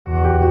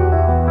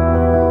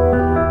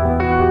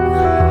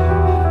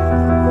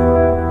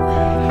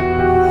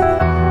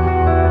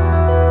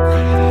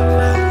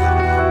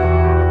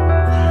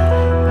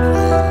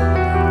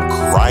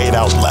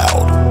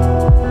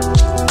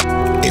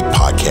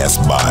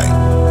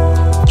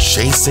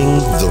Chasing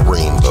the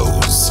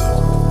Rainbows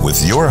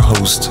with your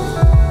host,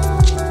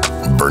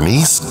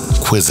 Bernice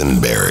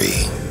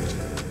Quisenberry.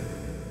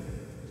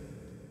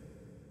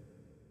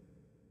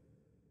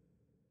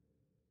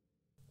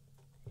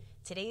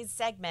 Today's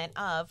segment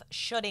of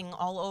Shoulding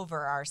All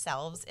Over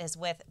Ourselves is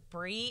with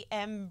Bree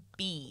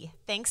MB.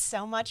 Thanks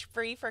so much,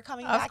 Bree, for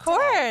coming back today. Of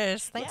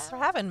course. Today. Thanks for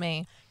having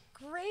me.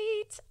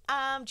 Great.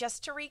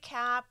 Just to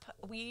recap,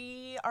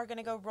 we are going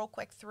to go real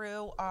quick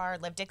through our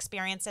lived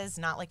experiences,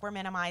 not like we're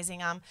minimizing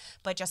them,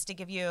 but just to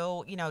give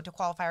you, to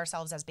qualify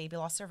ourselves as baby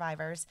loss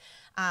survivors.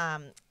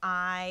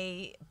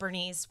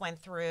 Bernice, went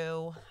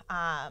through,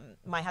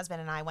 my husband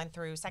and I went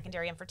through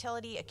secondary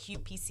infertility,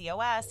 acute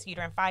PCOS,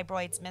 uterine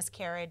fibroids,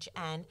 miscarriage,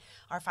 and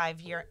our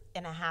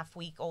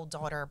 5.5-week-old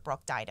daughter,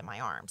 Brooke, died in my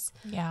arms.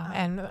 Yeah,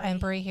 and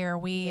Bree here,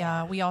 we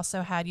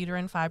also had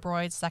uterine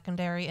fibroids,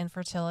 secondary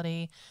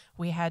infertility.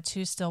 We had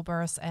 2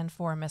 stillbirths and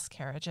 4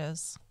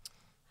 miscarriages.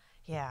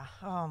 Yeah.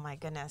 Oh my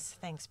goodness.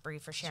 Thanks, Bree,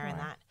 for sharing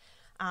that.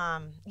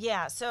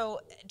 So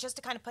just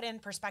to kind of put in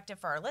perspective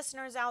for our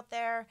listeners out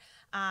there,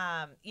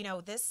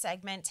 this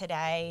segment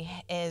today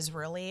is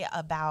really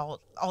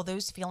about all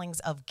those feelings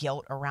of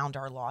guilt around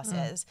our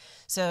losses.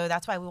 So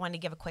that's why we wanted to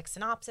give a quick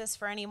synopsis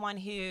for anyone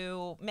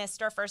who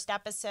missed our first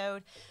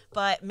episode.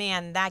 But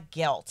man, that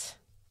guilt.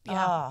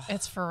 Yeah,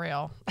 it's for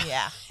real.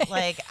 Yeah.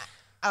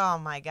 Oh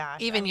my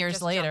gosh. Even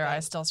years later, I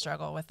still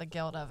struggle with the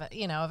guilt of it,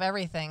 of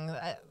everything.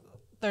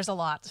 There's a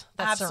lot.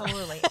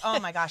 Absolutely. Oh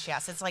my gosh.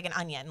 Yes. It's like an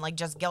onion, like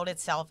just guilt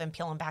itself and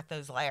peeling back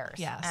those layers.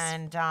 Yes.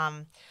 And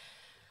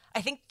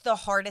I think the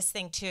hardest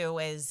thing too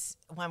is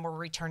when we're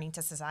returning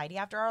to society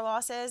after our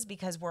losses,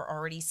 because we're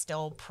already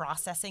still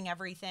processing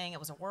everything. It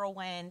was a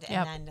whirlwind.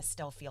 And then to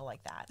still feel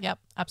like that. Yep.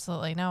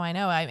 Absolutely. No, I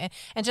know.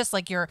 And just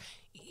like you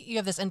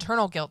have this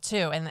internal guilt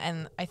too.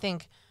 And I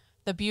think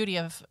the beauty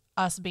of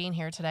us being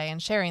here today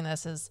and sharing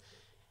this is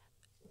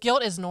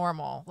guilt is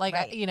normal.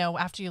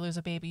 After you lose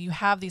a baby, you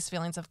have these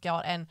feelings of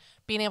guilt, and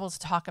being able to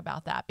talk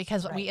about that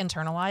because we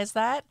internalize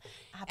that.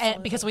 Absolutely.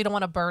 And because we don't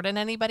want to burden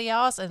anybody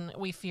else, and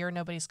we fear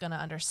nobody's going to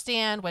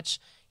understand, which,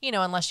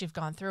 unless you've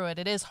gone through it,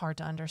 it is hard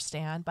to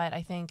understand. But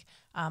I think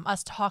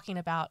us talking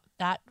about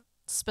that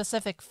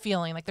specific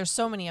feeling, like there's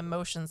so many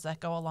emotions that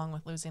go along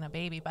with losing a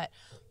baby, but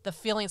the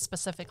feeling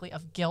specifically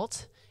of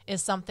guilt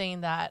is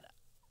something that,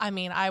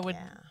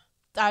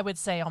 I would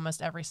say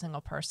almost every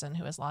single person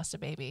who has lost a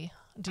baby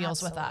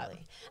deals with that.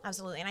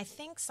 Absolutely. And I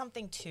think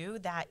something too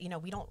that,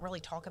 we don't really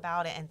talk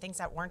about it, and things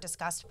that weren't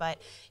discussed,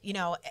 but,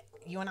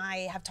 you and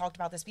I have talked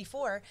about this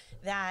before,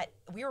 that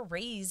we were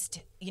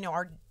raised,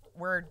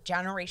 we're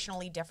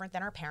generationally different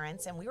than our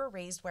parents, and we were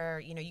raised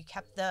where, you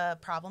kept the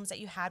problems that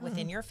you had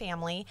within your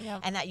family,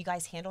 and that you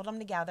guys handled them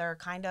together,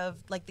 kind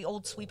of like the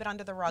old sweep it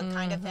under the rug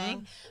kind of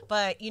thing.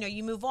 But,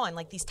 you move on,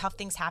 like these tough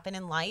things happen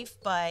in life,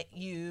 but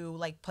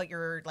you put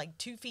your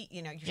 2 feet,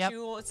 your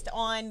shoes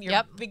on,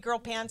 your big girl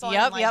pants on,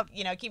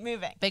 and keep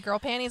moving. Big girl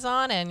panties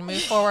on and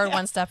move forward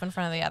one step in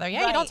front of the other.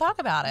 Yeah, you don't talk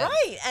about it.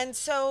 Right. And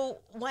so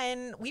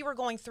when we were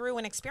going through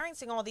and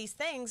experiencing all these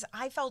things,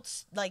 I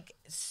felt like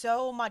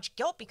so much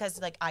guilt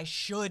because I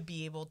should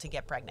be able to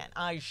get pregnant.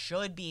 I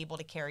should be able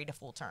to carry to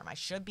full term. I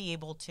should be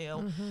able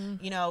to,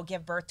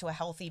 give birth to a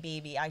healthy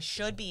baby. I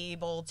should be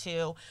able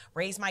to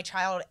raise my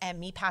child and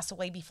me pass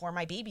away before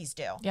my babies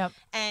do. Yep.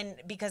 And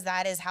because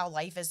that is how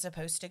life is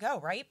supposed to go,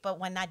 right? But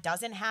when that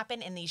doesn't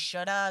happen in these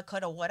shoulda,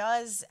 coulda,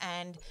 wouldas,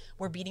 and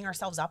we're beating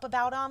ourselves up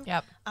about them,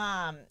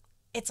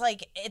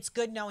 it's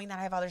good knowing that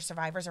I have other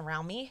survivors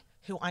around me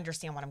who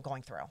understand what I'm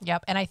going through.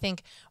 Yep. And I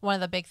think one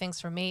of the big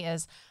things for me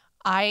is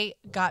I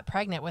got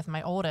pregnant with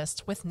my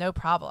oldest with no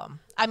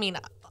problem.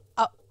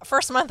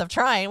 First month of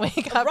trying, we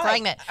got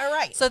pregnant. All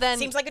right. So then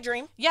seems like a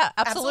dream. Yeah,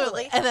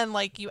 absolutely. And then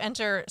you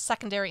enter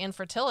secondary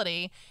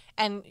infertility,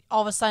 and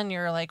all of a sudden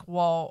you're like,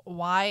 well,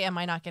 why am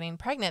I not getting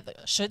pregnant?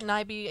 Shouldn't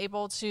I be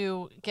able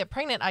to get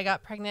pregnant? I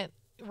got pregnant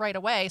right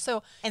away.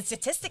 So, and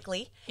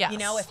statistically,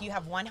 if you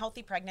have one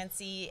healthy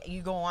pregnancy,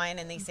 you go on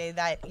and they say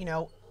that,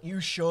 you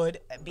should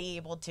be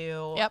able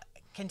to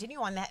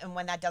continue on that. And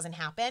when that doesn't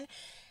happen,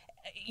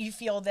 you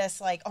feel this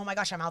oh my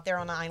gosh, I'm out there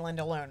on an island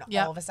alone.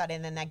 All of a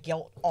sudden, then that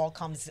guilt all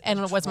comes.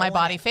 And was my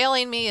body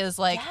failing me? Is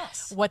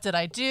what did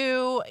I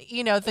do?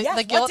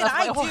 The guilt. What did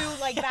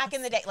I do back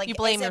in the day? You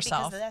blame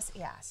yourself. Because of this?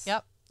 Yes.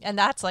 Yep. And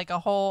that's a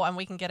whole, and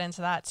we can get into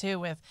that too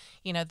with,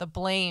 the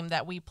blame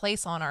that we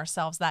place on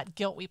ourselves, that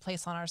guilt we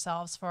place on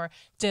ourselves for,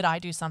 did I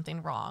do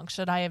something wrong?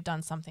 Should I have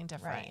done something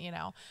different?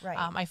 Right.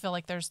 I feel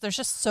like there's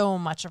just so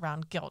much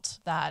around guilt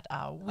that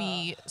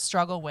we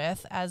struggle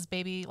with as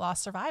baby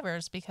loss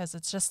survivors, because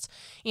it's just,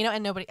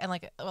 and nobody, and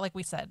like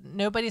we said,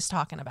 nobody's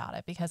talking about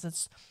it because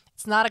it's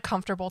not a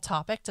comfortable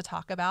topic to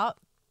talk about.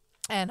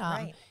 And,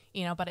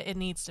 but it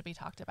needs to be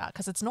talked about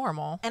because it's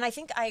normal. And I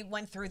think I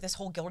went through this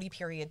whole guilty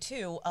period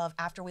too of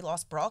after we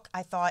lost Brooke,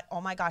 I thought,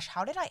 oh my gosh,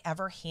 how did I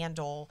ever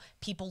handle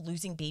people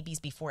losing babies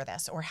before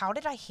this? Or how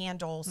did I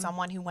handle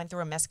someone who went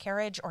through a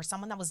miscarriage or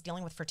someone that was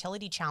dealing with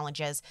fertility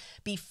challenges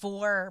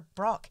before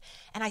Brooke?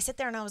 And I sit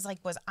there and I was like,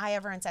 was I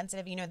ever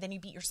insensitive? Then you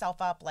beat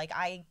yourself up. Like,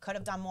 I could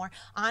have done more.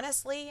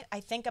 Honestly, I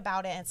think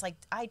about it and it's like,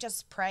 I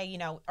just pray,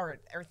 or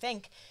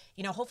think,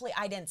 hopefully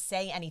I didn't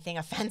say anything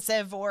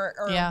offensive or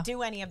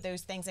do any of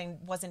those things and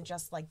wasn't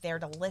just like there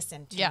to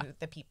listen to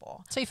the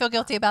people. So you feel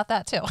guilty about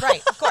that too.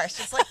 Right, of course.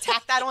 Just like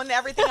tack that on to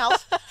everything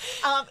else.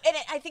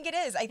 I think it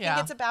is. I think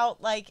it's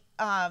about like,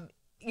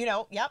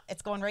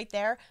 it's going right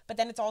there. But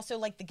then it's also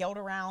like the guilt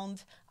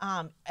around,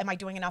 am I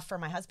doing enough for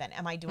my husband?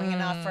 Am I doing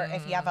enough for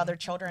if you have other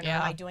children?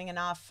 Am I doing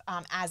enough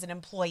as an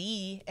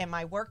employee in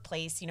my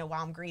workplace, while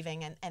I'm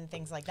grieving and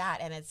things like that?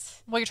 And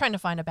it's... Well, you're trying to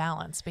find a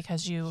balance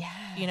because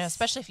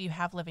especially if you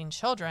have living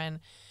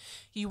children,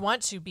 you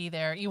want to be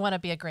there. You want to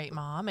be a great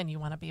mom and you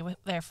want to be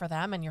there for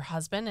them and your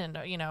husband and,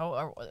 or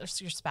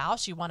your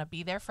spouse. You want to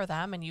be there for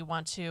them and you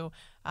want to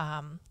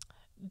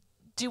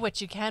do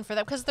what you can for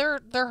them because they're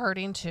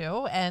hurting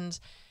too.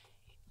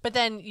 But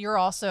then you're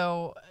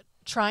also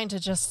trying to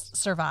just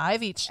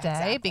survive each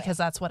day because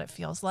that's what it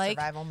feels like.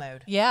 Survival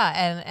mode.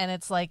 Yeah. And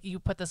it's like you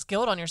put this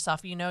guilt on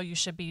yourself. You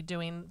should be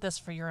doing this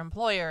for your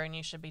employer and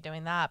you should be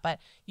doing that. But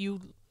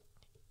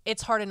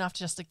it's hard enough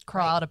just to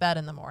crawl out of bed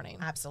in the morning.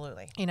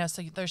 Absolutely.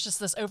 So there's just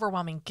this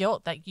overwhelming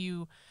guilt that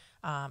you,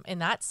 in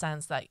that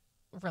sense, that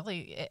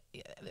really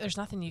there's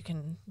nothing you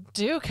can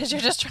do because you're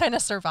just trying to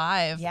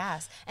survive.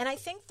 Yes. And I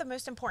think the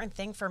most important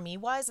thing for me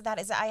was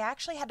I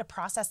actually had to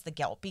process the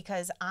guilt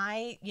because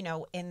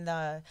in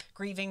the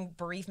grieving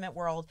bereavement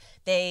world,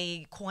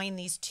 they coin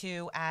these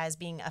two as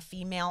being a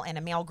female and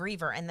a male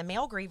griever. And the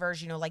male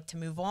grievers, like to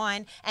move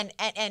on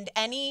and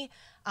any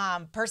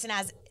person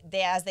as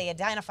they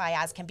identify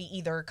as can be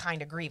either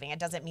kind of grieving. It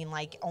doesn't mean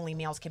like only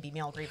males can be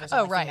male grievers.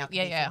 Oh, right.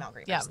 Female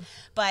grievers. Yeah.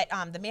 But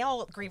the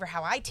male griever,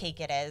 how I take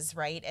it is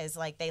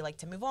like they like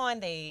to move on.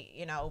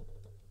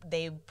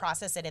 They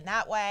process it in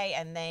that way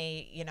and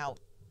they,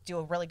 do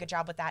a really good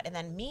job with that. And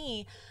then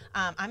me,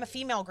 I'm a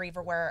female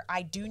griever where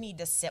I do need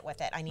to sit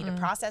with it. I need to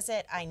process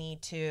it. I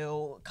need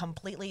to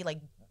completely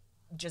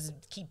just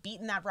keep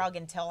beating that rug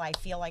until I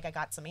feel like I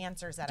got some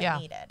answers that I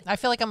needed. I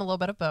feel like I'm a little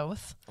bit of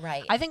both.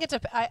 Right. I think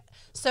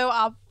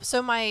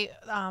so my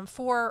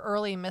 4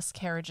 early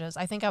miscarriages,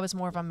 I think I was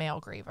more of a male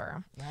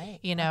griever. Right.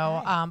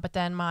 But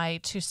then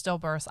my 2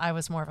 stillbirths, I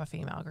was more of a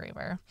female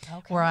griever.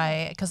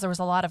 Okay. Because there was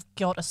a lot of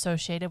guilt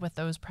associated with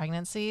those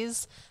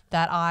pregnancies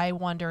that I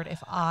wondered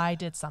if I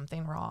did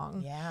something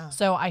wrong. Yeah.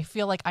 So I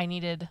feel like I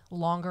needed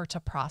longer to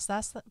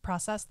process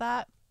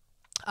that.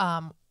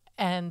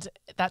 And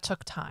that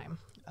took time.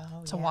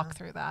 To walk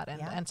through that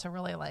and to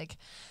really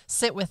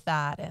sit with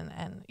that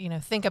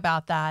and think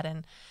about that.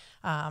 And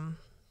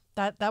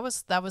that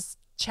was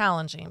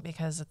challenging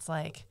because it's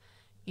like,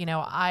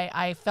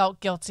 I felt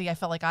guilty. I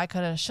felt like I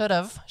could have, should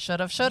have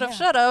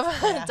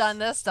done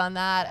this, done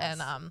that. Yes.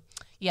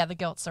 And the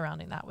guilt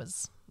surrounding that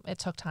it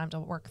took time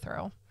to work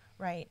through.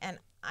 Right. And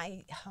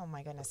oh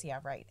my goodness. Yeah,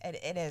 right.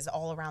 It is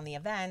all around the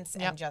events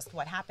and just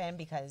what happened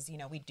because,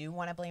 we do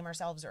want to blame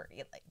ourselves or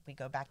we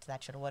go back to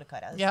that shoulda, woulda,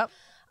 coulda. Yep.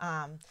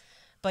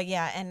 But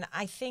yeah, and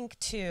I think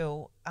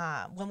too,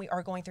 when we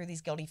are going through these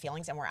guilty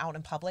feelings and we're out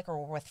in public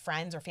or we're with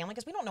friends or family,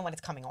 because we don't know when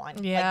it's coming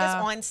on. Yeah. Like this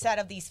onset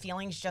of these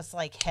feelings just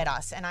hit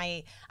us. And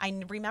I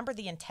remember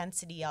the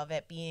intensity of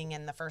it being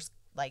in the first,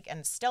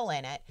 and still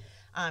in it,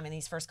 in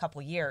these first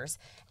couple years.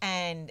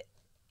 And,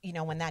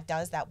 when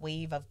that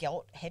wave of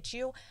guilt hits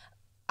you,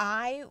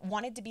 I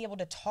wanted to be able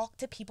to talk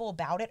to people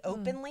about it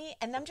openly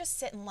and them just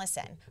sit and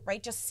listen,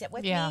 right? Just sit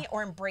with me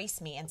or embrace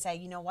me and say,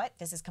 you know what?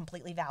 This is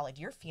completely valid.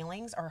 Your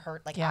feelings are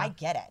hurt. I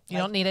get it. You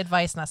don't need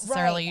advice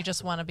necessarily. Right. You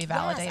just want to be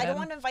validated. Yes, I don't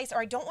want advice or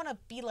I don't want to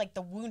be like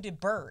the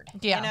wounded bird, in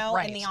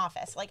the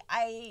office.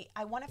 I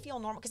want to feel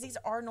normal because these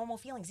are normal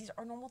feelings. These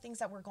are normal things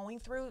that we're going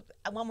through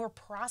when we're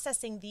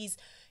processing these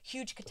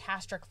huge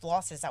catastrophic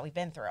losses that we've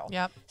been through.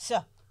 Yep.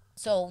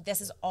 So this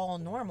is all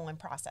normal in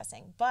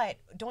processing. But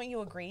don't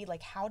you agree?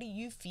 How do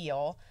you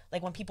feel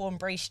when people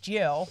embraced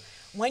you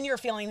when you're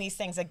feeling these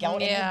things of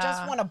guilt and you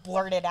just want to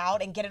blurt it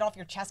out and get it off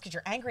your chest because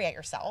you're angry at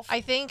yourself?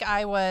 I think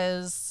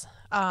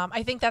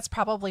I think that's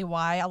probably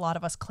why a lot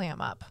of us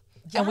clam up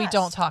and we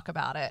don't talk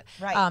about it.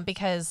 Right.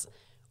 Because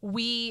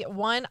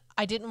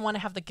I didn't want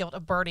to have the guilt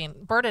of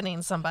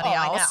burdening somebody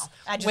else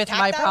with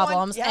my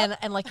problems.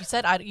 And like you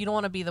said, you don't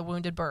want to be the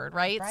wounded bird,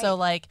 right? So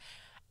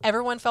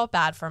everyone felt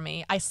bad for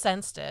me. I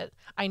sensed it.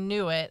 I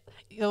knew it.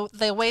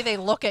 The way they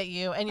look at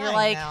you and you're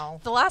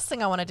the last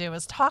thing I want to do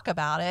is talk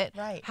about it,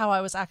 how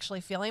I was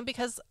actually feeling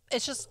because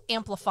it's just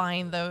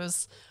amplifying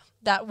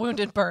that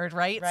wounded bird,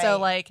 right?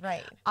 So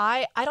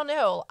I don't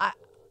know.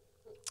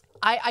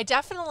 I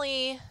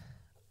definitely,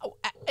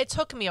 it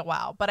took me a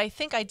while, but I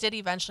think I did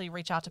eventually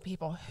reach out to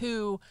people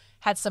who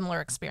had similar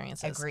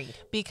experiences. Agreed.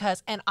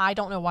 And I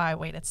don't know why I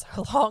waited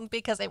so long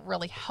because it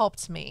really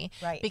helped me.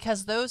 Right.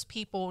 Because those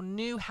people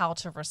knew how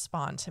to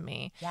respond to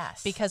me.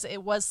 Yes. Because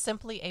it was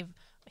simply a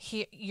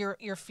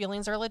your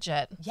feelings are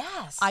legit.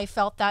 Yes. I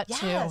felt that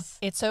too. Yes.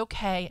 It's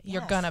okay.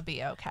 You're Yes. gonna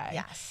be okay.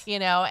 Yes. You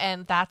know,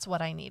 and that's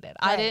what I needed.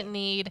 I Right. didn't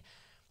need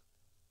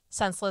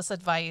senseless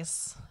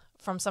advice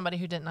from somebody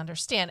who didn't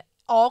understand.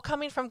 All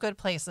coming from good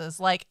places.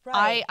 Like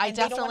Right. I and they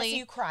don't want to definitely see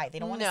you cry. They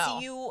don't want to No.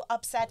 see you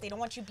upset. They don't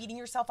want you beating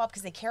yourself up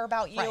because they care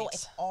about you. Right.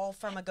 It's all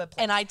from a good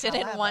place. and I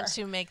didn't want However-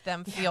 to make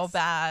them feel Yes.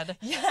 bad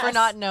for Yes.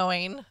 not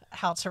knowing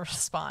how to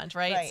respond,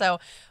 right? Right. So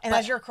And but-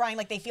 as you're crying,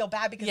 like they feel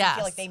bad because they Yes.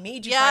 feel like they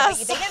made you cry, Yes.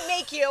 but they didn't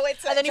make you.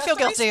 It's And then you just feel a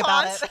guilty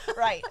about response.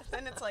 Right.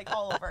 Then it's like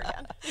all over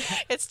again.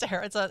 it's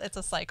terrible. It's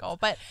a cycle.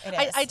 But It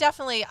I is.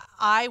 definitely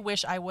I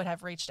wish I would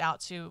have reached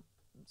out to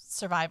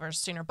survivors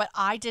sooner, but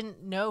I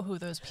didn't know who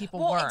those people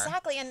Well, were.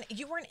 exactly. And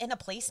you weren't in a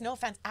place, no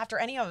offense, after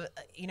any of,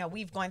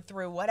 we've gone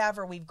through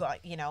whatever we've got,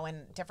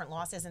 and different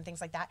losses and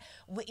things like that.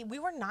 We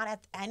were not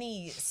at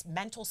any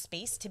mental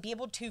space to be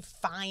able to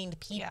find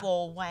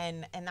people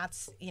and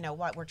that's,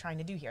 what we're trying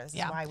to do here. This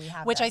is why we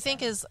have Which this. I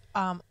think is,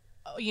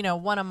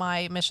 one of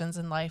my missions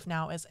in life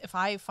now is if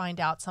I find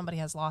out somebody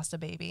has lost a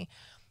baby,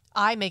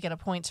 I make it a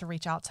point to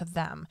reach out to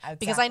them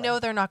because I know Exactly.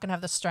 they're not going to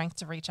have the strength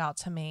to reach out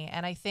to me.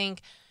 And I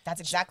think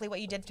That's exactly what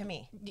you did to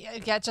me.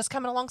 just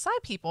coming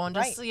alongside people and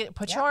just Right.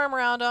 put Yep. your arm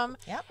around them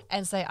Yep.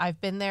 and say,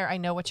 I've been there. I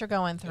know what you're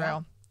going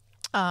through.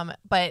 Yep.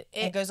 But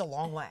It goes a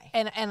long way.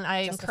 and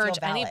I Just to feel encourage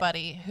valid.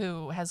 anybody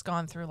who has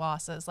gone through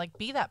losses, like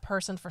be that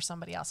person for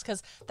somebody else,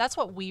 because that's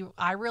what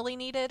I really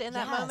needed in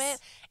that Yes.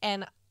 moment.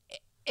 And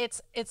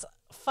it's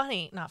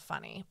funny, not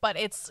funny, but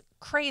it's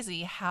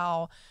crazy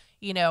how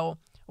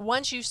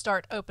once you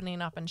start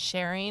opening up and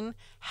sharing,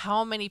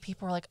 how many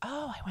people are like,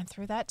 oh, I went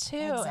through that too.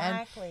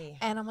 Exactly.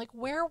 And I'm like,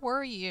 where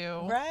were you?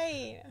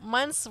 Right.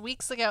 Months,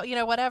 weeks ago,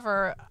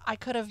 whatever. I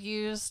could have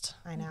used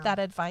I know. that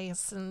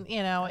advice, and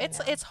it's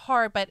know. it's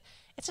hard, but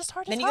it's just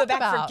hard to Then talk you go back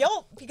about. for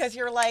guilt because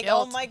you're like,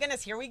 Guilt. oh my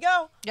goodness, here we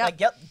go.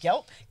 Yep. Like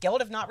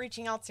guilt of not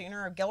reaching out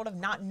sooner, or guilt of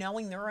not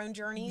knowing their own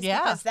journeys.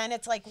 Yeah. Because then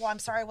it's like, well, I'm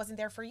sorry I wasn't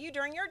there for you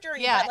during your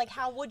journey. Yeah. But like,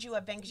 how would you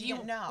have been? Because you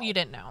didn't know. You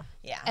didn't know.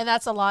 Yeah. And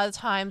that's a lot of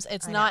times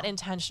it's I not know.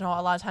 intentional.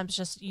 A lot of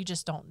times you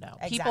just don't know.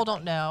 People Exactly.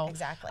 don't know.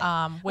 Exactly.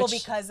 Which, well,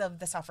 because of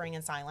the suffering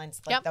and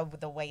silence, like Yep.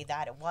 the way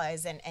that it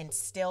was, and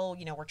still,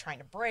 we're trying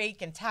to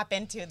break and tap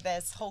into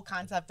this whole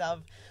concept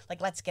of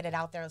like, let's get it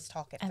out there, let's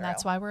talk it and through.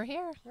 that's why we're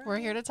here. We're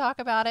here to talk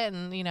about it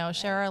and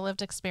share our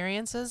lived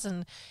experiences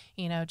and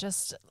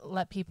just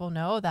let people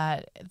know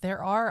that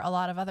there are a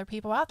lot of other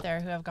people out there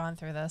who have gone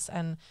through this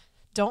and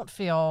don't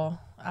feel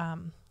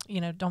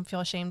don't feel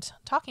ashamed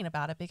talking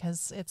about it,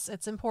 because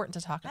it's important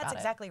to talk about That's it.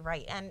 exactly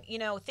right. And,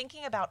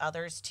 thinking about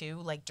others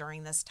too, like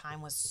during this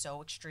time was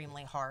so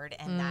extremely hard,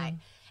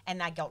 and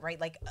that guilt, right?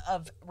 Like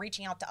of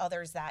reaching out to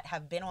others that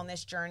have been on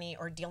this journey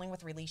or dealing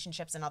with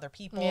relationships and other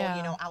people,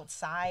 Yeah.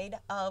 Outside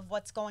of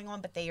what's going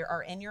on, but they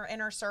are in your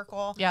inner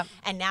circle. Yep.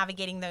 And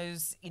navigating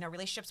those,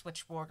 relationships,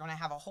 which we're going to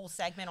have a whole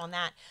segment on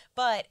that.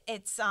 But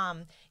it's,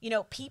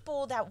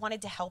 people that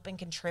wanted to help and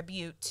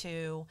contribute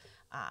to,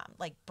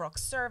 like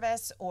Brooke's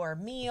service or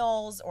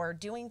meals or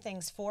doing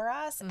things for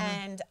us. Mm-hmm.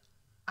 And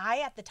I,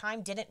 at the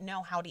time, didn't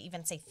know how to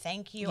even say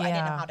thank you. I didn't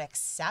know Yeah. how to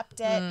accept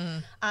it.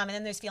 And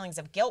then those feelings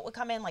of guilt would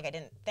come in. Like I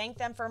didn't thank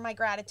them for my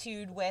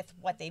gratitude with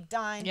what they've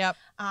done. Yep.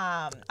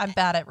 I'm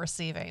bad at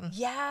receiving.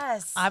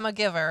 Yes. I'm a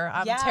giver.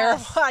 I'm Yes.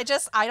 terrible.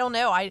 I don't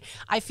know.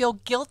 I feel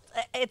guilt.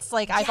 It's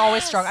like I've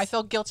always struggled. I Yes.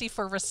 feel guilty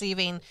for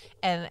receiving,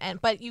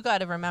 but you got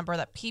to remember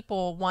that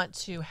people want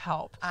to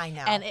help. I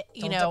know. And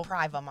Don't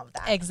deprive them of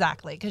that.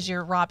 exactly, because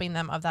you're robbing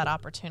them of that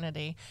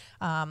opportunity.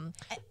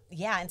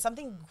 Yeah, and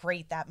something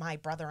great that my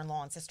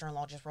brother-in-law and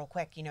sister-in-law, just real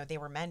quick, they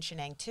were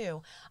mentioning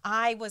too.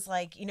 I was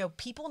like,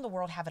 people in the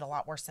world have it a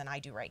lot worse than I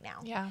do right now.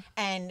 Yeah.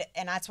 And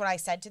that's what I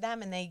said to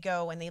them, and they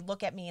go and they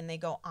look at me and they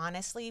go,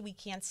 honestly, we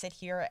can't sit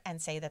here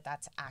and say that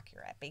that's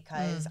accurate,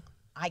 because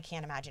I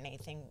can't imagine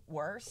anything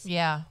worse.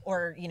 Yeah.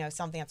 Or,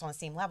 something that's on the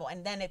same level.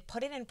 And then it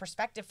put it in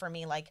perspective for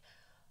me, like,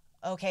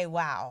 okay,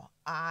 wow,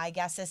 I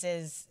guess this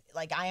is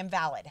like, I am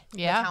valid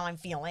Yeah. with how I'm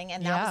feeling.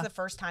 And that Yeah. was the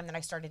first time that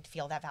I started to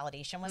feel that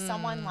validation with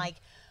someone, like,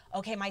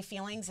 okay, my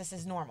feelings, this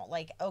is normal.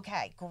 Like,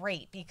 okay,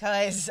 great,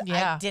 because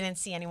Yeah. I didn't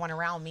see anyone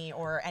around me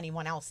or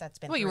anyone else that's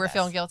been Well, you through were this.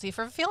 feeling guilty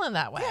for feeling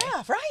that way.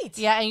 Yeah, right.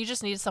 Yeah, and you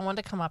just needed someone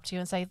to come up to you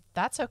and say,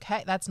 "That's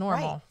okay. That's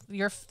normal.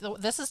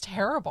 This is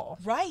terrible."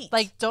 Right.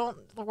 Like,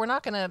 we're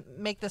not going to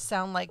make this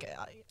sound like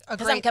a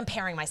Because I'm great.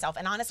 comparing myself.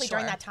 And honestly,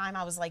 during Sure. that time,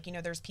 I was like,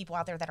 there's people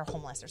out there that are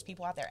homeless. There's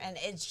people out there. And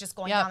it's just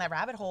going Yep. down that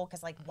rabbit hole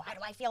because, like, why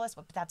do I feel this?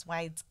 But that's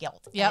why it's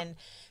guilt. Yep. And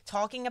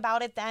talking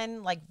about it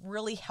then, like,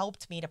 really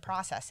helped me to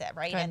process it,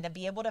 right? Good. And to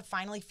be able to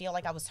finally feel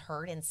like I was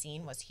heard and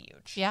seen was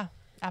huge. Yeah,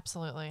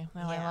 absolutely.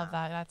 No, I Yeah. love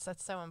that.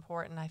 That's so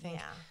important. I think.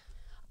 Yeah.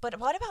 But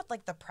what about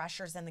like the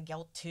pressures and the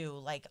guilt too,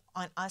 like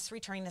on us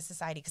returning to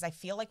society? Because I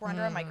feel like we're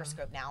under a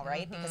microscope now,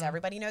 right? Because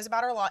everybody knows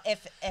about our law.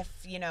 If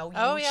you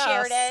Oh, yes.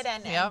 shared it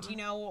and Yep.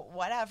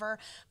 whatever.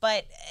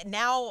 But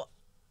now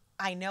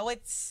I know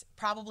it's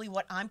probably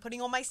what I'm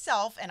putting on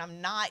myself, and I'm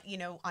not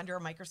under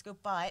a microscope.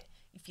 But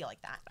you feel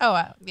like that. Oh,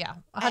 yeah,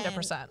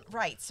 100%. And,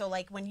 right. So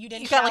like when you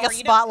didn't You got like shower, a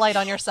spotlight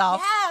on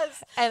yourself.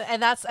 Yes.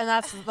 And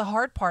that's the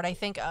hard part. I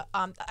think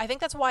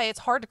that's why it's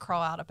hard to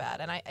crawl out of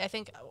bed. And I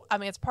think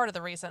it's part of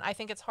the reason. I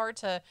think it's hard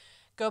to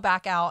go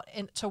back out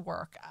to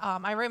work.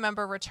 I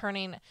remember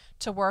returning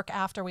to work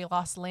after we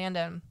lost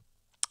Landon,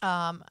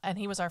 and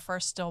he was our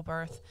first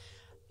stillbirth.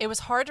 It was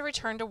hard to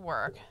return to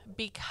work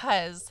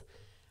because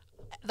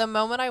the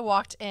moment I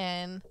walked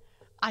in,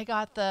 I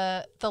got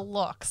the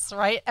looks,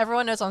 right?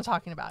 Everyone knows what I'm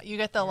talking about. You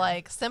get the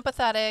like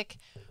sympathetic,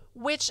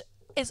 which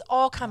is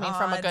all coming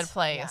from a good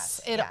place.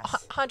 Yes, It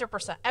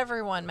 100%.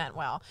 Everyone meant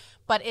well,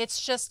 but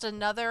it's just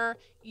another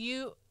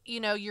you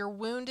know, you're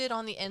wounded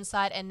on the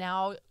inside, and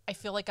now I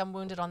feel like I'm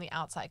wounded on the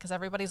outside because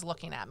everybody's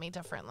looking at me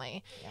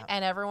differently,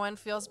 and everyone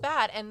feels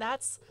bad, and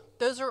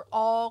those are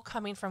all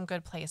coming from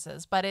good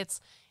places, but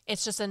it's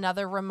just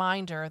another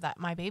reminder that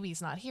my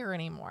baby's not here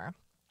anymore.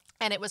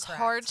 And it was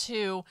hard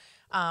to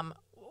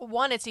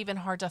one, it's even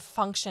hard to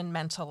function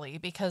mentally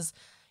because,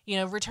 you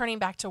know, returning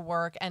back to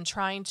work and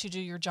trying to do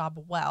your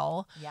job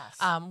well,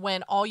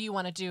 when all you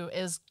want to do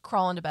is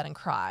crawl into bed and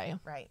cry.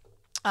 Right.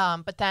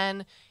 But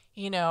then,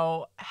 you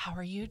know, how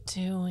are you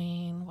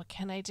doing? What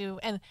can I do?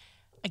 And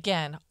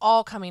again,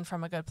 all coming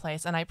from a good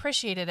place. And I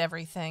appreciated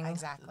everything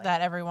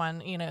that everyone,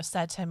 you know,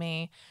 said to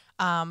me.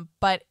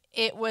 But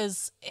it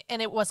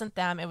wasn't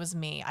them, it was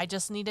me. I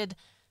just needed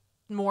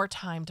more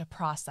time to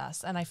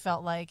process. And I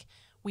felt like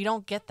we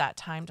don't get that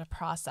time to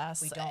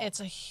process. We don't.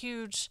 It's a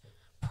huge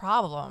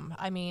problem.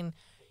 I mean,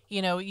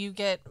 you know, you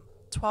get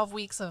 12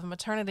 weeks of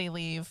maternity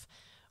leave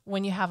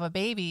when you have a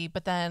baby,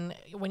 but then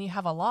when you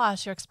have a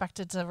loss, you're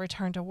expected to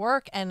return to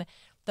work, and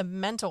the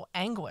mental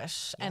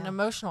anguish and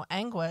emotional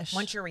anguish.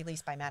 Once you're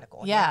released by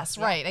medical. Yes,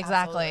 right,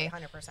 exactly.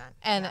 100%.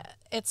 And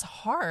it's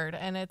hard,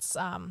 and it's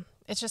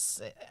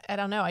just, I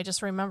don't know. I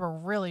just remember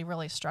really,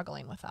 really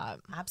struggling with that.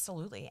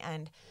 Absolutely.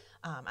 And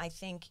I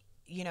think,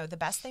 you know, the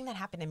best thing that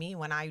happened to me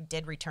when I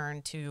did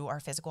return to our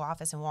physical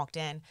office and walked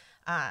in,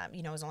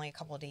 you know, it was only a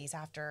couple of days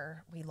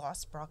after we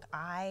lost Brooke.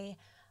 I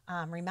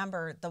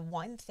remember the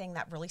one thing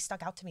that really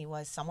stuck out to me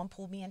was someone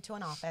pulled me into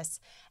an office,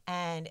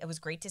 and it was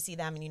great to see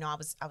them. And, you know,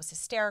 I was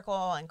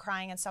hysterical and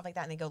crying and stuff like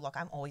that. And they go, "Look,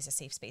 I'm always a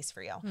safe space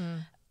for you.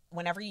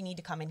 Whenever you need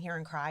to come in here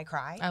and cry.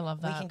 I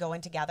love that. We can go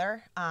in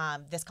together.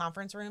 This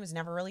conference room is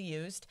never really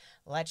used.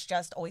 Let's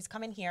just always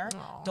come in here.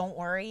 Aww. Don't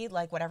worry.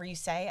 Like, whatever you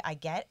say, I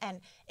get." And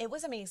it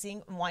was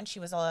amazing. One, she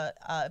was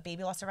a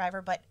baby loss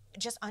survivor, but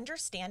just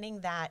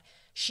understanding that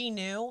she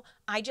knew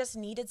I just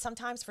needed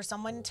sometimes for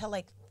someone to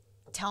like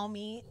tell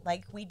me,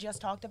 like we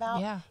just talked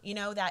about, you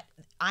know, that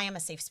I am a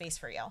safe space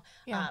for you,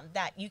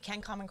 that you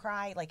can come and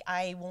cry. Like,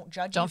 I won't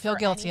judge you. Don't feel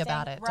guilty anything.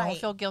 about it. Right. Don't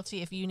feel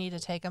guilty if you need to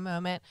take a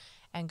moment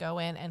and go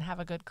in and have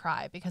a good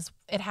cry, because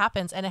it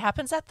happens, and it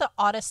happens at the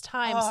oddest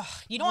times.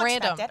 You don't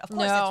expect it. Of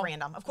course it's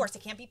random. Of course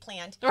it can't be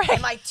planned. Right. And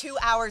my 2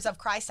 hours of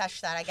cry sesh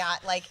that I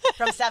got, like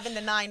from 7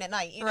 to 9 at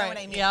night. You know what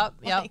I mean? Yep.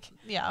 Like,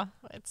 Yeah.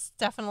 It's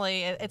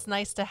definitely, it's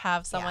nice to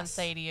have someone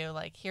say to you,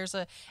 like,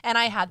 and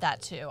I had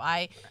that too.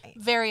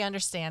 Very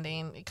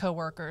understanding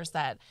coworkers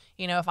that,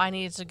 you know, if I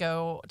needed to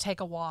go take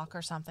a walk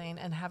or something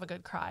and have a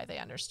good cry, they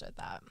understood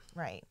that.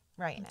 Right.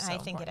 And I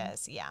think important.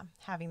 It is,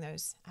 having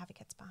those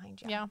advocates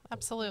behind you. Yeah,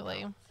 absolutely.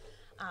 You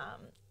know?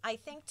 I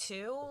think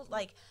too,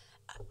 like,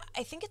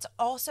 I think it's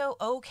also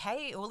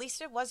okay, or at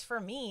least it was for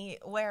me,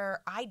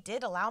 where I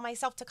did allow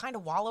myself to kind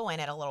of wallow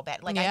in it a little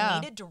bit. Like, I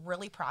needed to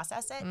really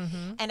process it.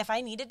 And if I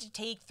needed to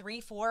take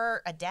 3-4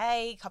 a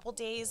day, couple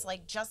days,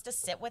 like just to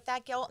sit with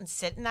that guilt and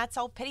sit in that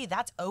self-pity,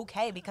 that's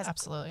okay, because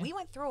we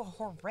went through a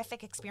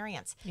horrific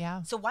experience.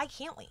 Yeah. So why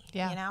can't we,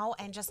 you know,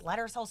 and just let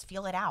ourselves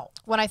feel it out?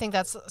 When I think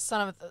that's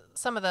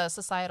some of the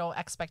societal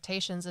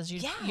expectations is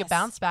you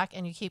bounce back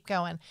and you keep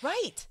going.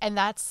 Right. And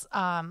that's,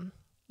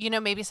 you know,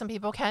 maybe some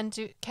people can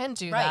do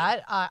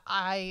that.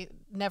 I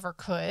never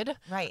could.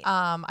 Right.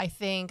 I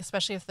think,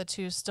 especially with the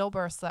 2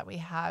 stillbirths that we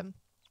had,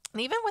 and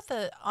even with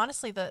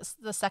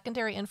the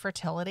secondary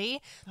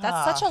infertility,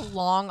 that's such a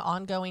long,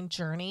 ongoing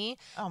journey.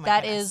 Oh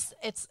my goodness.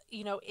 It's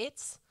you know,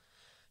 it's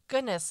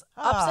goodness,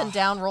 ups and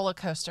down roller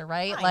coaster,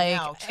 right? I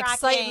know.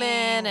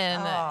 Excitement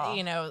and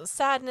you know,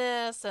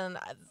 sadness and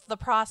the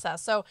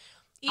process. So.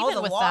 Even all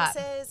the with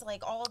losses, that.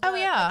 like all the,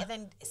 and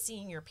then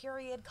seeing your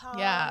period come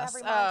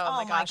every month.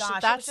 Oh my gosh.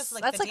 It was just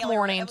like that's the like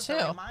mourning it was too.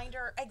 A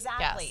reminder.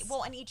 Exactly. Yes.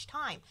 Well, and each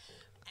time.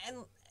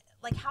 And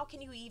like, how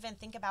can you even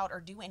think about or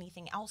do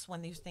anything else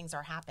when these things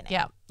are happening?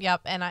 Yeah.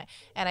 Yep. And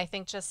I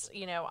think just,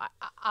 you know,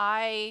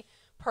 I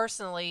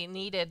personally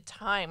needed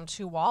time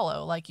to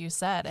wallow, like you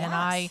said.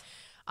 Yes.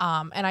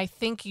 And I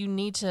think you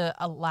need to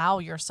allow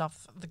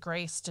yourself the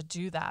grace to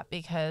do that,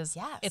 because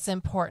it's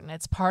important.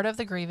 It's part of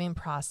the grieving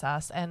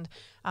process. And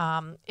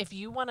if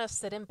you want to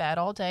sit in bed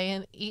all day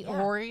and eat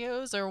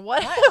Oreos or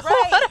whatever,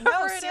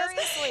 No,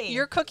 seriously.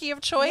 your cookie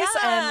of choice,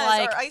 and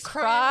like ice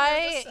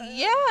cry,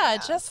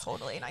 just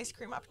totally an ice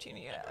cream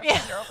opportunity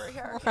over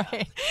here.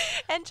 Right.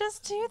 And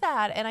just do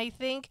that. And I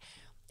think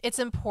it's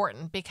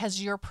important because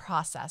you're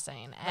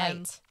processing,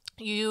 and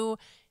you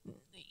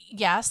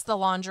yes, the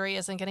laundry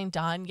isn't getting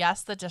done.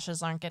 Yes, the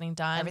dishes aren't getting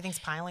done. Everything's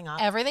piling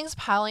up. Everything's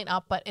piling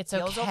up, but it's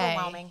Feels okay.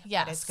 overwhelming,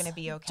 Yes, but it's going to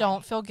be okay.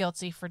 Don't feel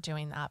guilty for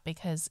doing that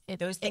because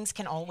those things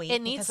can all wait.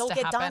 It needs because to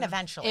they'll get done happen.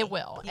 eventually. It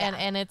will, Yeah.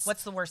 and it's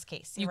what's the worst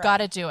case? you You're got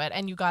right. to do it,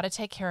 and you got to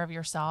take care of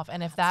yourself.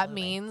 And if that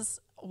means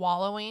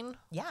wallowing,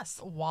 Yes.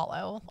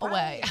 wallow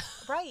away.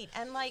 Right.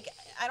 And like,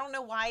 I don't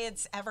know why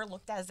it's ever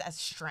looked as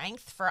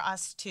strength for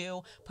us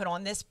to put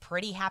on this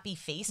pretty happy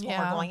face when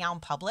we're going out in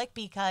public,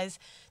 because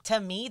to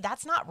me,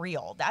 that's not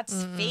real.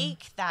 That's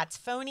fake. That's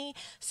phony.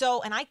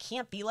 So, and I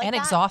can't be like And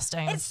that.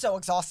 exhausting. It's so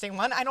exhausting.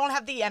 I don't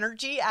have the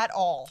energy at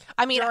all.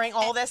 I mean, during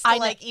all this I to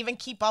know- like even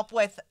keep up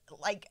with,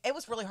 like, it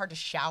was really hard to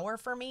shower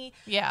for me.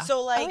 Yeah.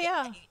 So like, Oh,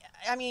 yeah.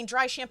 I mean,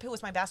 dry shampoo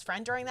was my best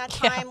friend during that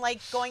time. Like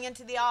going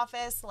into the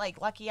office,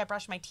 like lucky I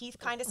brushed my teeth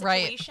kind of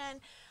Right.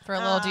 situation. Throw a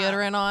little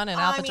deodorant on and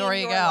out the door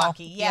you you're go.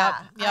 Lucky.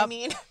 Yeah. Yep. I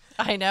mean,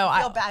 I know.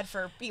 I feel bad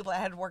for people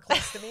that had to work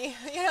close to me,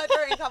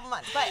 during a couple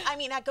months. But I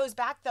mean, that goes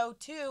back though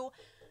to,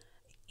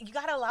 you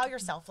got to allow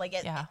yourself. Like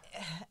it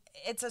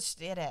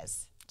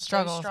is.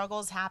 Struggles. Those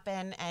struggles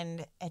happen,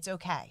 and it's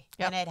okay.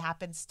 Yep. And it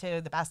happens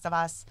to the best of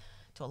us,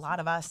 to a lot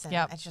of us, and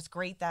Yep. it's just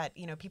great that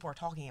people are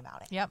talking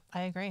about it. Yep,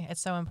 I agree.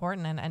 It's so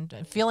important,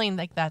 and feeling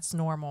like that's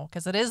normal,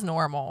 because it is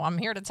normal. I'm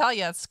here to tell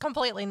you it's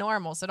completely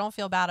normal. So don't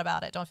feel bad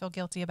about it. Don't feel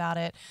guilty about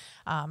it.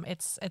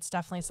 It's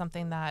definitely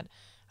something that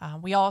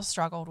we all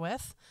struggled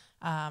with.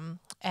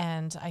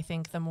 And I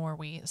think the more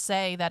we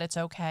say that it's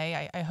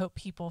okay, I hope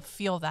people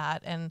feel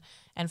that and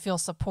feel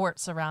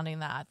support surrounding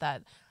that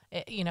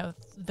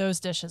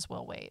those dishes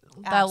will wait.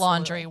 That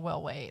laundry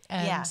will wait.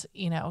 And,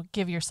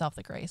 give yourself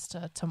the grace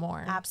to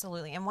mourn.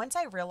 Absolutely. And once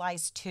I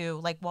realized too,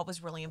 like what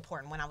was really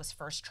important when I was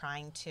first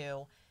trying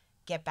to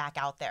get back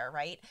out there,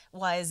 right,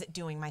 was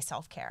doing my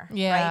self-care.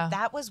 Yeah. Right?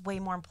 That was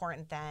way more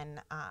important than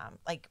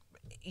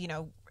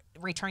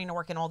returning to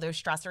work and all those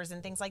stressors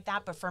and things like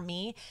that. But for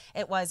me,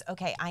 it was,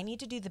 okay, I need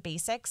to do the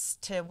basics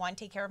to, one,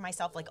 take care of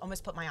myself, like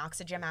almost put my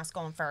oxygen mask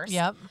on first.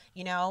 Yep.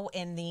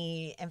 In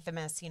the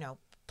infamous,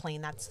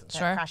 plane that's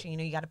crashing,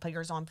 you got to put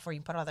yours on before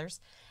you put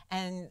others.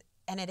 And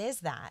it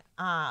is that.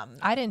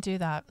 I didn't do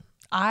that.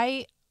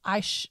 I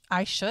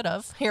should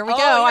have. Here we Oh,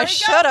 go. here I we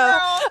should go, have.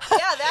 girl.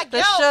 Yeah, that The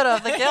guilt. should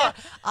have. The guilt.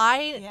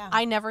 Yeah.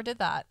 I never did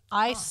that.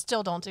 I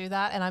still don't do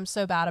that, and I'm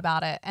so bad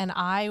about it. And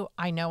I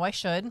know I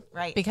should.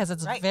 Right. Because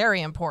it's Right.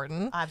 very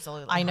important.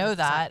 Absolutely. I know 100%,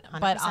 that,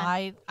 but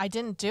 100%. I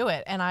didn't do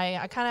it, and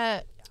I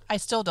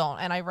still don't,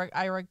 and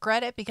I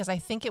regret it because I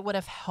think it would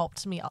have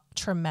helped me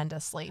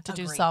tremendously to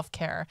do Agreed.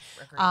 self-care.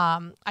 Agreed.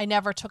 I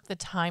never took the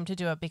time to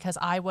do it because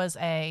I was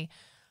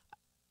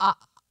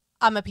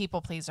I'm a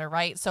people pleaser,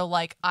 right? So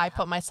like I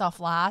put myself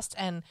last,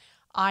 and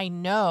I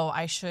know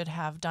I should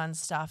have done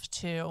stuff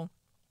to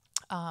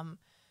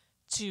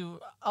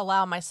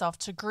allow myself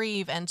to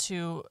grieve and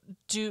to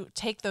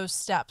take those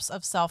steps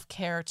of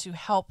self-care to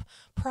help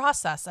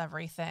process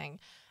everything.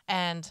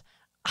 And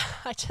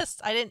I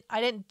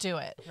didn't do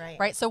it.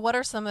 Right. So what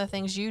are some of the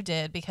things you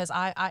did? Because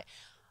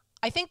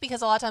I think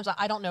because a lot of times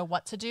I don't know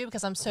what to do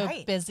because I'm so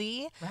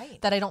busy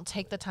that I don't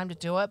take the time to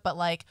do it. But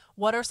like,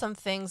 what are some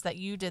things that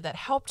you did that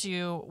helped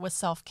you with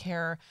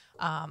self-care,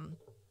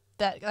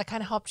 that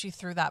kind of helped you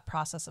through that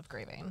process of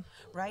grieving?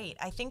 Right.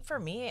 I think for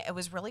me, it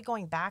was really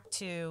going back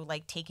to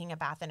like taking a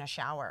bath and a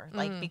shower,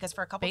 like because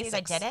for a couple days I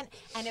didn't,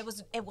 and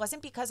it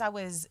wasn't because I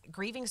was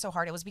grieving so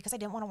hard. It was because I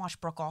didn't want to wash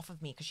Brooke off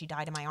of me because she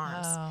died in my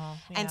arms,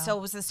 and so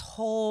it was this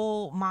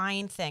whole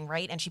mind thing,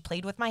 right? And she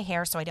played with my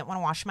hair, so I didn't want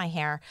to wash my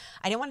hair.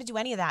 I didn't want to do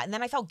any of that, and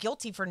then I felt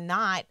guilty for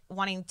not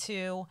wanting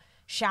to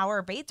shower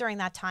or bathe during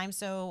that time.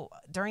 So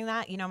during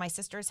that, my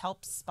sisters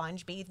helped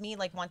sponge bathe me.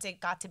 Like once it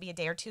got to be a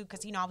day or two,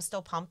 because, I was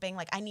still pumping,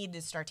 like I needed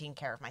to start taking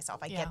care of myself.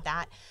 I get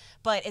that,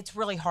 but it's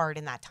really hard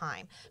in that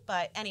time.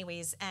 But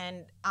anyways,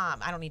 and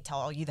I don't need to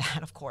tell all you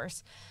that, of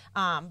course.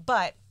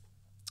 But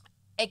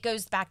it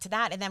goes back to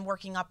that, and then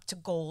working up to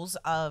goals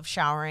of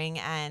showering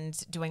and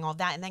doing all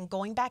that, and then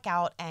going back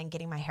out and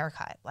getting my hair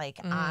cut. Like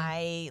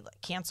I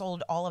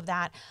canceled all of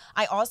that.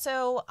 I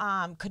also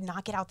could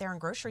not get out there and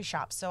grocery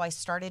shop, so I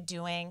started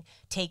doing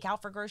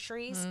takeout for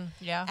groceries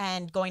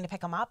and going to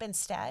pick them up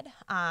instead.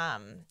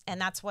 And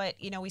that's what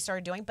we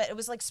started doing. But it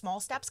was like small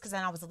steps because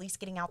then I was at least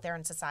getting out there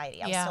in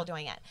society. I was still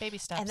doing it, baby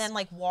steps, and then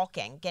like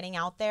walking, getting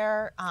out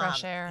there,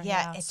 fresh air.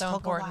 Yeah, it so took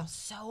important. a while.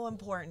 So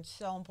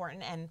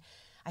important, and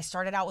I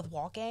started out with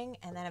walking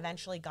and then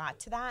eventually got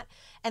to that.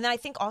 And then I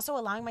think also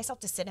allowing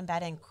myself to sit in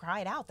bed and cry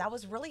it out. That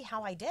was really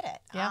how I did it.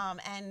 Yeah.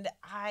 And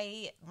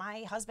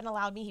my husband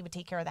allowed me, he would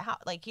take care of the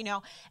house. Like, it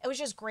was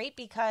just great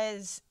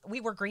because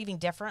we were grieving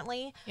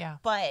differently. Yeah.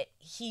 But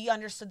he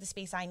understood the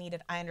space I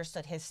needed. I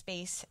understood his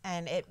space,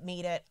 and it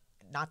made it,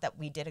 not that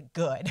we did it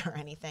good or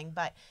anything,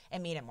 but it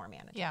made it more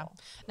manageable. Yeah.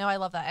 No, I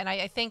love that. And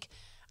I think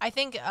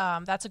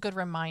that's a good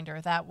reminder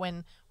that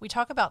when we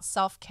talk about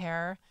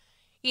self-care,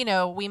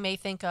 we may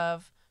think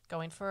of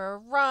going for a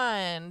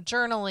run,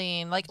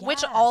 journaling, like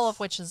all of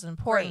which is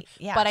important.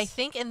 Yes. But I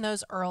think in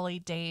those early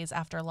days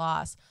after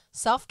loss,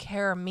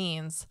 self-care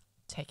means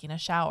taking a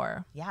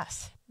shower.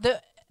 Yes.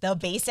 The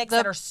basics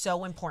that are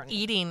so important.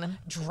 Eating,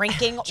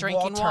 drinking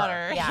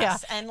water. Yes. Yeah.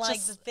 And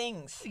like the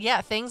things.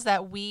 Yeah, things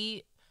that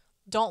we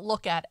don't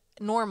look at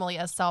normally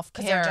as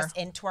self-care. Because they're just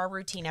into our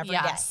routine every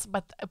day. Yes,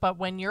 but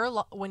when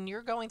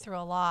you're going through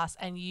a loss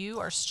and you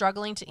are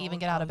struggling to even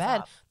get out of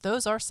bed,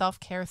 those are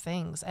self-care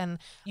things, and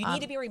you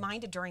need to be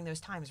reminded during those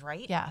times,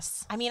 right?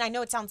 Yes. I mean, I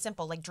know it sounds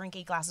simple, like drink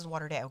 8 glasses of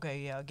water a day. Okay,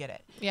 yeah, I get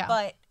it. Yeah.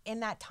 But in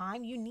that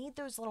time, you need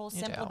those little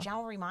simple,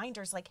 gentle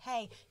reminders, like,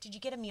 hey, did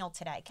you get a meal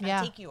today? Can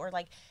I take you? Or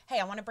like, hey,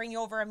 I want to bring you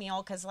over a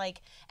meal, because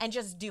like, and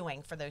just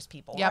doing for those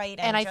people, right?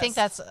 And I think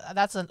that's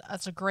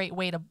a great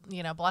way to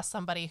bless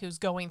somebody who's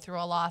going through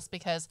a loss,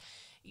 because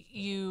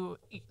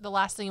the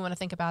last thing you want to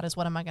think about is,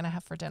 what am I going to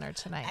have for dinner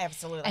tonight?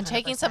 Absolutely. And 100%.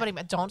 taking somebody,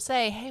 but don't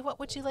say, hey, what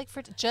would you like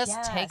for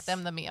just take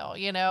them the meal,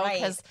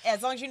 because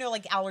as long as you know,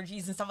 like,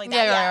 allergies and stuff like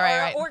that.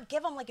 Right. Or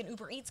give them like an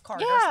Uber Eats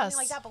card or something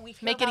like that. But we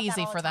make it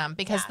easy for them,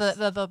 because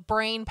the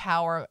brain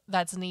power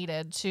that's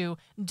needed to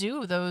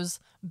do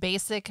those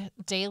basic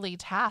daily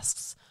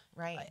tasks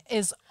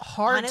is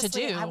hard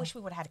Honestly, to do. I wish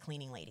we would have had a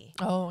cleaning lady.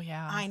 Oh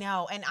yeah, I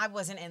know, and I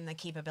wasn't in the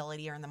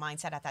capability or in the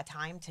mindset at that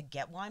time to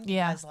get one.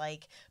 Yeah, because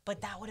but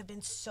that would have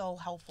been so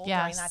helpful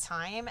during that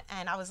time.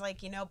 And I was like,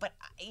 but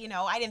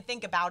I didn't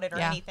think about it or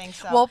anything.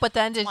 So well, but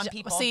then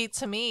see,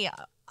 to me,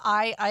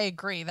 I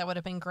agree, that would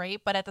have been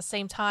great, but at the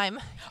same time,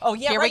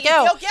 here we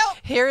go.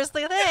 Here's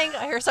the thing.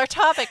 Here's our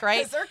topic,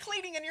 right? Because they're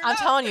cleaning and you're I'm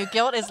telling you,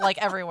 guilt is like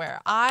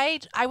everywhere. I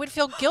would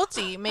feel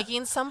guilty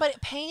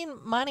paying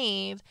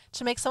money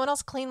to make someone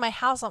else clean my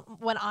house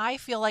when I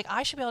feel like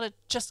I should be able to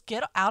just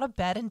get out of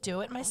bed and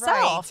do it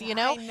myself. I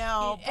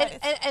know,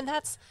 and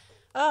that's,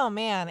 oh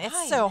man,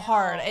 it's so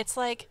hard. It's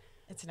like,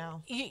 it's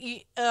no.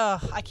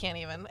 I can't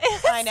even.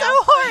 It's I know. so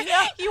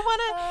hard.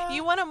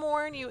 You wanna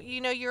mourn.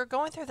 You're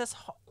going through this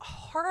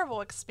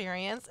horrible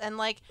experience, and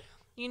like,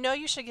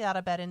 you should get out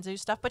of bed and do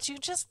stuff, but you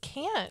just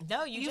can't.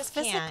 No, you just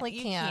physically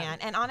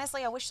can't. And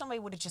honestly, I wish somebody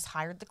would have just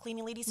hired the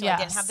cleaning lady, so I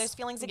didn't have those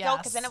feelings of guilt.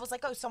 Because then it was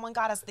like, oh, someone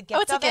got us the gift.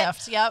 Oh, it's a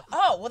gift. Yep.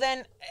 Oh, well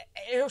then,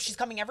 she's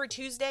coming every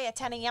Tuesday at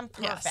 10 a.m.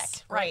 Perfect.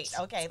 Yes, right.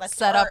 Okay. Let's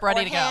set up,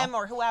 ready to go. Him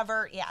or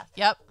whoever. Yeah.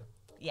 Yep.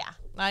 Yeah.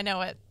 I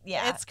know it.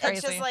 Yeah. It's crazy.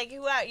 It's just like,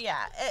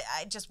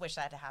 I just wish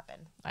that had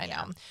happened. I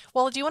know.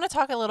 Well, do you want to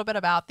talk a little bit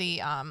about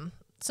the,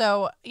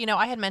 so,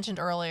 I had mentioned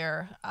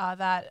earlier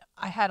that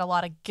I had a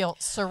lot of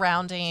guilt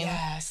surrounding.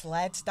 Yes,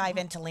 let's dive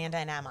into Landa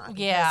and Emma. Because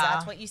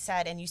that's what you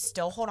said, and you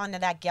still hold on to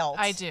that guilt.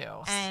 I do.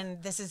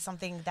 And this is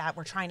something that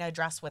we're trying to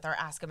address with our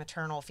Ask a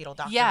Maternal Fetal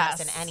Doctor Yes.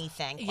 and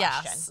Anything question.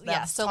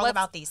 Yes. So let's talk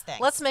about these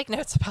things. Let's make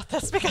notes about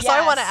this, because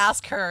I want to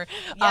ask her.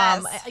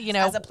 Yes.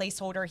 As a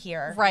placeholder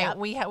here. Right.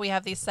 Yep. We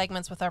have these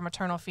segments with our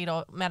maternal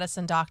fetal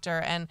medicine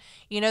doctor, and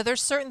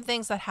there's certain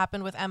things that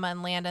happened with Emma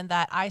and Landon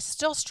that I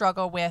still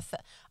struggle with.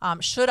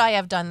 Should I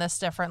have done this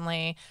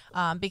differently?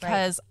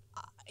 Because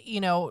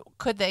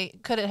could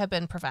it have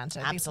been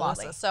prevented?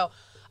 Absolutely. These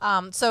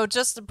losses? So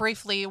just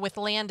briefly with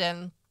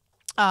Landon,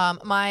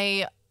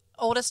 my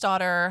oldest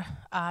daughter,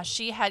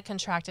 she had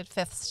contracted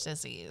Fifth's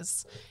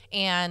disease,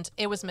 and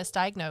it was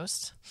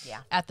misdiagnosed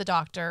at the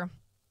doctor.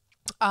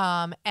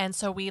 And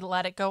so we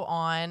let it go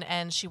on,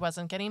 and she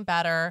wasn't getting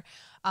better.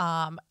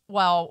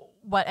 Well,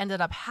 what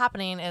ended up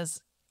happening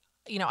is,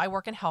 I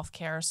work in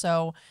healthcare,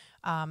 so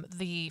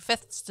the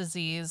Fifth's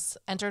disease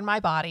entered my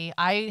body.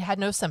 I had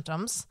no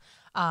symptoms,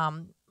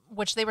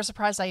 which they were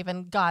surprised I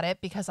even got it,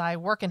 because I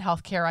work in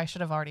healthcare. I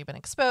should have already been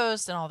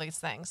exposed and all these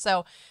things.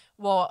 So,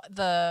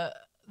 the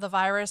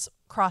virus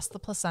crossed the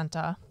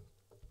placenta,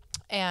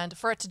 and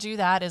for it to do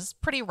that is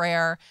pretty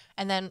rare.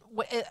 And then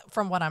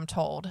from what I'm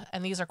told,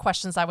 and these are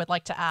questions I would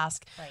like to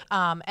ask,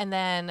 and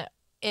then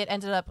it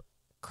ended up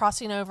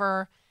crossing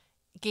over,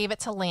 gave it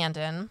to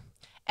Landon,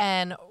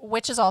 and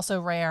which is also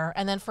rare.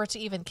 And then for it to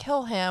even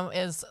kill him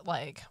is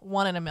like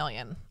 1 in a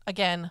million.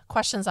 Again,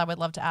 questions I would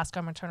love to ask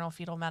our maternal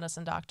fetal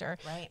medicine doctor,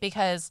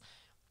 because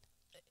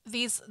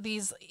these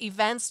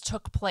events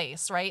took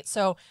place, right?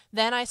 So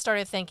then I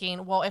started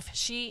thinking, well,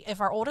 if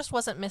our oldest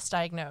wasn't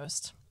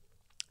misdiagnosed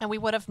and we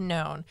would have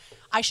known,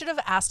 I should have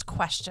asked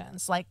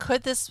questions like,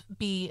 could this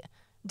be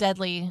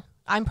deadly?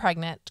 I'm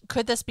pregnant.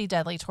 Could this be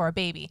deadly to our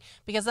baby?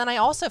 Because then I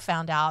also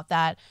found out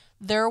that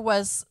there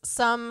was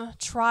some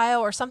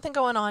trial or something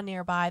going on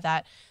nearby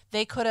that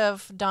they could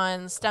have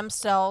done stem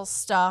cell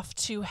stuff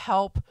to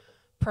help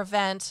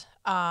prevent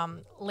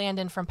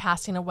Landon from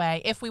passing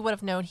away if we would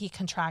have known he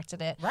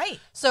contracted it. Right.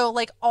 So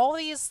like all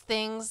these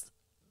things,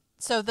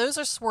 so those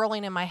are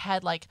swirling in my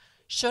head, like,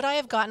 should I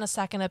have gotten a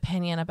second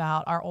opinion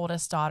about our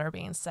oldest daughter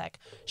being sick?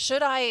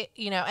 Should I,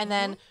 and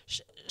then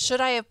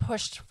should I have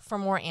pushed for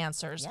more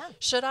answers? Yeah.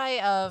 Should I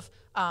have,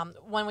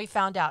 when we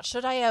found out,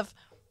 should I have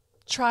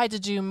tried to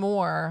do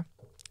more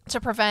to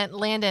prevent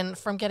Landon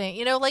from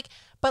getting,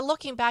 but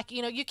looking back,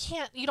 you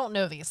don't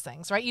know these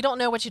things, right? You don't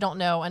know what you don't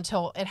know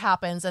until it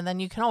happens. And then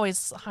you can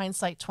always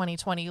hindsight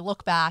 2020, you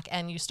look back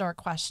and you start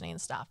questioning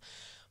stuff.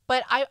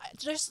 But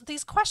just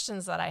these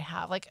questions that I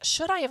have, like,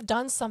 should I have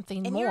done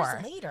something and more?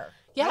 Years later.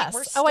 Yes.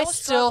 Right? I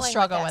still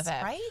struggle with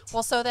it. Right?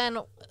 Well, so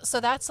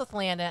that's with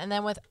Landon. And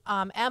then with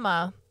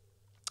Emma,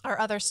 our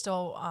other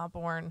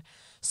stillborn.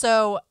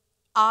 So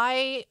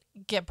I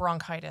get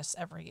bronchitis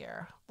every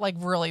year, like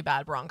really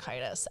bad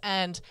bronchitis.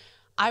 And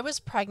I was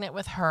pregnant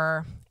with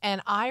her,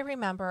 and I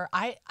remember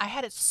I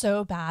had it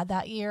so bad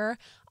that year.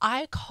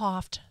 I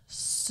coughed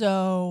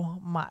so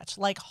much,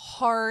 like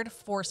hard,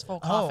 forceful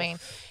coughing.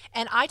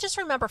 And I just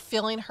remember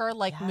feeling her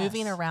like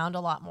moving around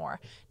a lot more.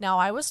 Now,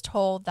 I was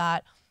told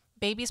that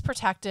baby's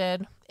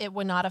protected. It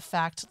would not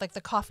affect, like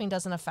the coughing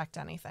doesn't affect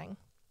anything.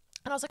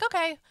 And I was like,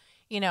 okay,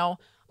 you know,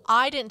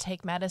 I didn't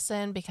take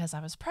medicine because I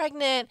was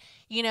pregnant,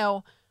 you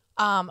know,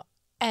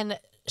 and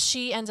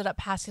she ended up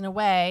passing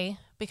away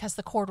because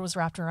the cord was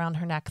wrapped around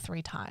her neck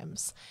 3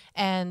 times.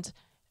 And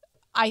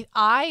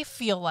I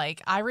feel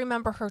like I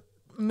remember her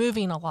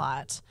moving a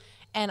lot,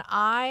 and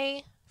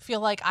I feel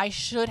like I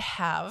should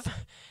have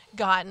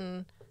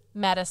gotten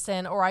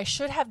medicine, or I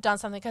should have done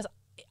something, because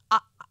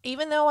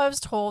even though I was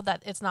told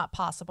that it's not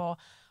possible,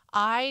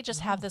 I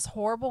just have this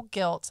horrible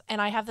guilt,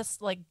 and I have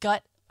this like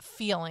gut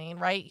feeling,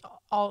 right?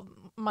 All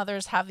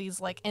mothers have these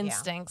like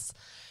instincts.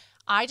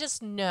 I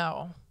just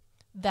know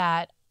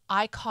that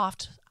I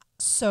coughed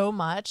so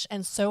much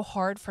and so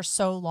hard for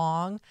so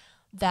long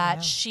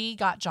that she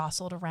got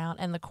jostled around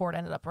and the cord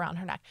ended up around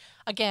her neck.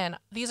 Again,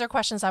 these are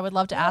questions I would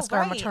love to ask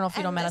our maternal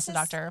fetal medicine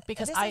doctor,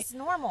 because this is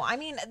normal. I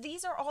mean,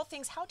 these are all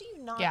things. How do you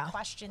not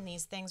question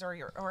these things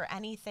or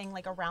anything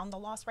like around the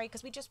loss, right?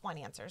 Because we just want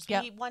answers.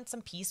 We want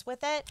some peace with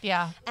it.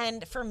 Yeah.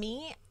 And for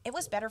me, it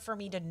was better for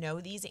me to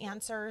know these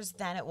answers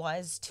than it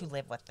was to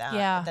live with them,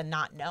 the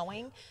not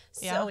knowing.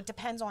 So it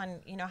depends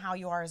on, you know, how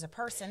you are as a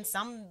person.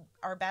 Some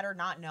are better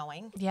not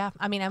knowing. Yeah.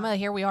 I mean, Emma,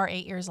 here we are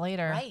 8 years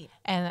later. Right.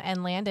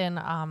 And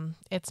Landon,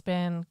 it's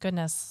been,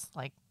 goodness,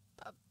 like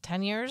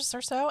 10 years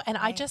or so. And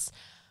I just,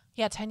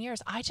 10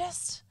 years. I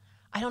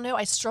don't know.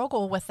 I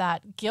struggle with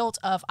that guilt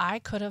of I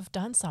could have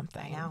done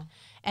something.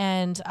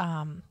 And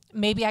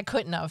maybe I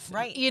couldn't have.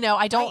 Right. You know,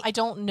 I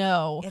don't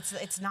know.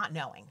 It's not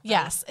knowing. Right?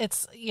 Yes.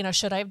 It's, you know,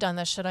 should I have done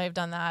this? Should I have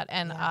done that?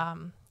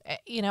 And,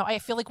 you know, I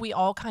feel like we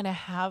all kind of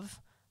have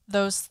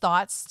those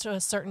thoughts to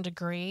a certain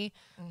degree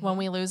when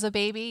we lose a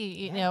baby,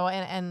 you know,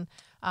 and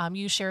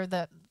you share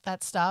that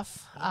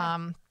stuff.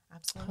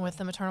 Absolutely. With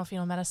the maternal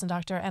fetal medicine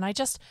doctor. And I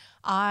just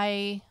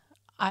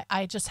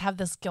have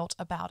this guilt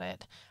about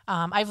it.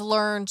 I've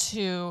learned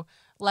to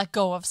let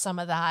go of some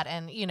of that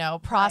and, you know,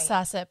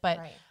 process it. But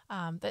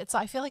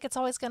I feel like it's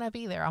always going to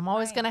be there. I'm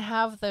always going to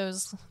have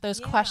those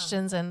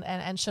questions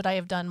and should I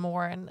have done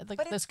more, and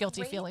those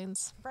guilty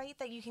feelings. Right.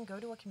 That you can go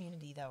to a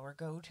community though, or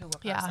go to a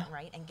person,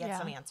 right, and get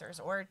some answers,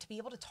 or to be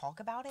able to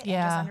talk about it and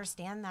just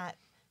understand that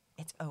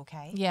it's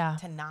okay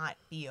to not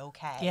be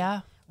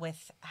okay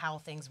with how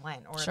things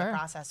went, or the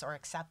process, or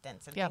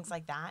acceptance and things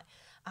like that.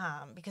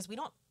 Because we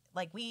don't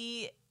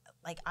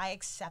I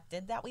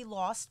accepted that we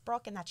lost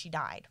Brooke and that she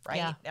died, right?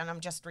 Yeah. And I'm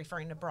just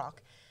referring to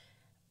Brooke.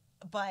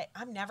 But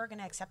I'm never going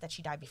to accept that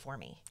she died before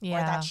me, or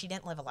that she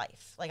didn't live a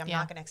life. Like, I'm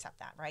not going to accept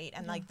that, right?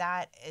 And like,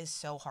 that is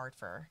so hard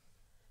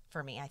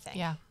for me, I think.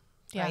 Yeah.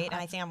 Right.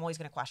 And I think I'm always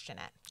going to question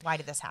it. Why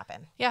did this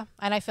happen? Yeah.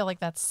 And I feel like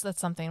that's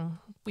something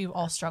we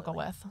all struggle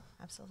with.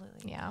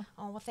 Absolutely. Yeah.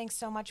 Oh, well, thanks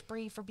so much,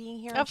 Bree, for being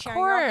here. Of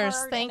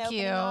course. Thank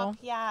you. Up.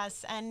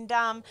 Yes. And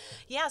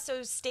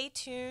so stay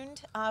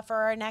tuned for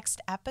our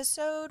next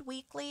episode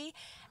weekly.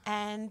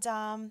 And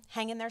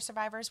hang in there,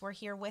 survivors. We're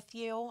here with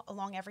you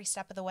along every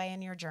step of the way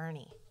in your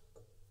journey.